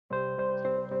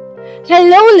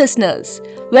Hello listeners,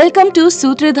 welcome to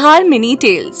Sutradhar Mini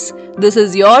Tales. This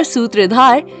is your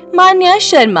Sutradhar, Manya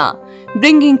Sharma,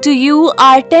 bringing to you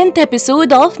our 10th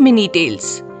episode of Mini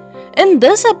Tales. In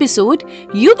this episode,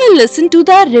 you will listen to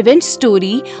the revenge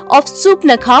story of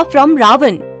Shurpanakha from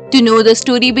Raavan. To know the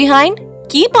story behind,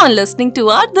 keep on listening to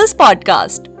this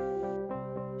podcast.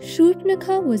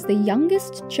 Shurpanakha was the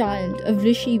youngest child of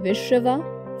Rishi Vishrava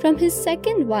from his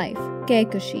second wife,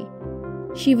 Kaikeshi.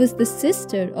 She was the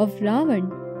sister of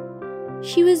Raavan.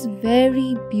 She was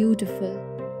very beautiful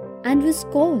and was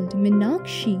called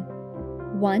Minakshi,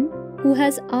 one who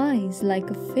has eyes like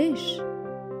a fish.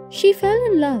 She fell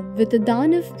in love with a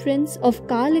Danava prince of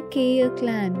Kalakeya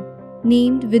clan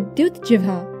named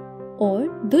Vidyutjihva or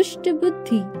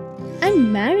Dushtabudhi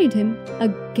and married him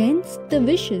against the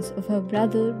wishes of her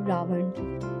brother Raavan.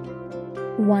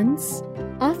 Once,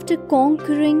 after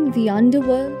conquering the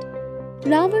underworld,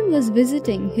 Raavan was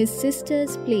visiting his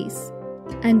sister's place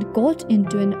and got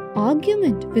into an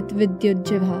argument with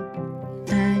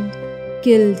Vidyutjihva and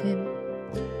killed him.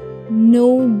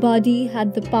 Nobody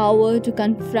had the power to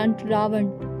confront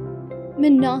Raavan.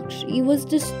 Minakshi was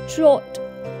distraught,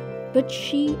 but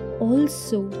she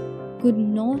also could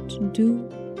not do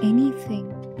anything.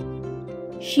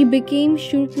 She became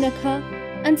Shurpanakha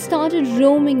and started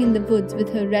roaming in the woods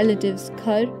with her relatives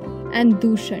Khar and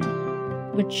Dushan.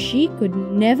 But she could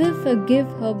never forgive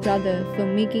her brother for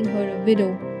making her a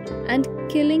widow and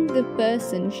killing the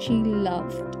person she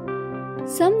loved.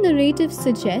 Some narratives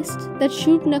suggest that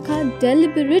Shurpanakha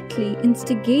deliberately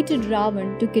instigated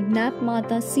Raavan to kidnap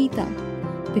Mata Sita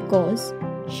because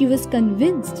she was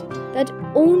convinced that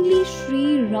only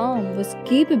Shri Ram was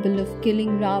capable of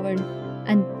killing Raavan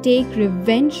and take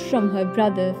revenge from her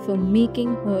brother for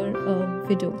making her a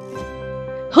widow.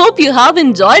 Hope you have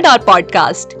enjoyed our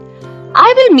podcast.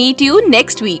 I will meet you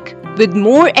next week with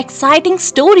more exciting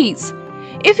stories.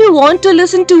 If you want to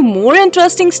listen to more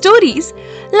interesting stories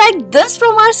like this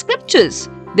from our scriptures,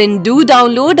 then do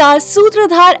download our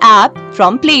Sutradhar app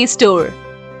from Play Store.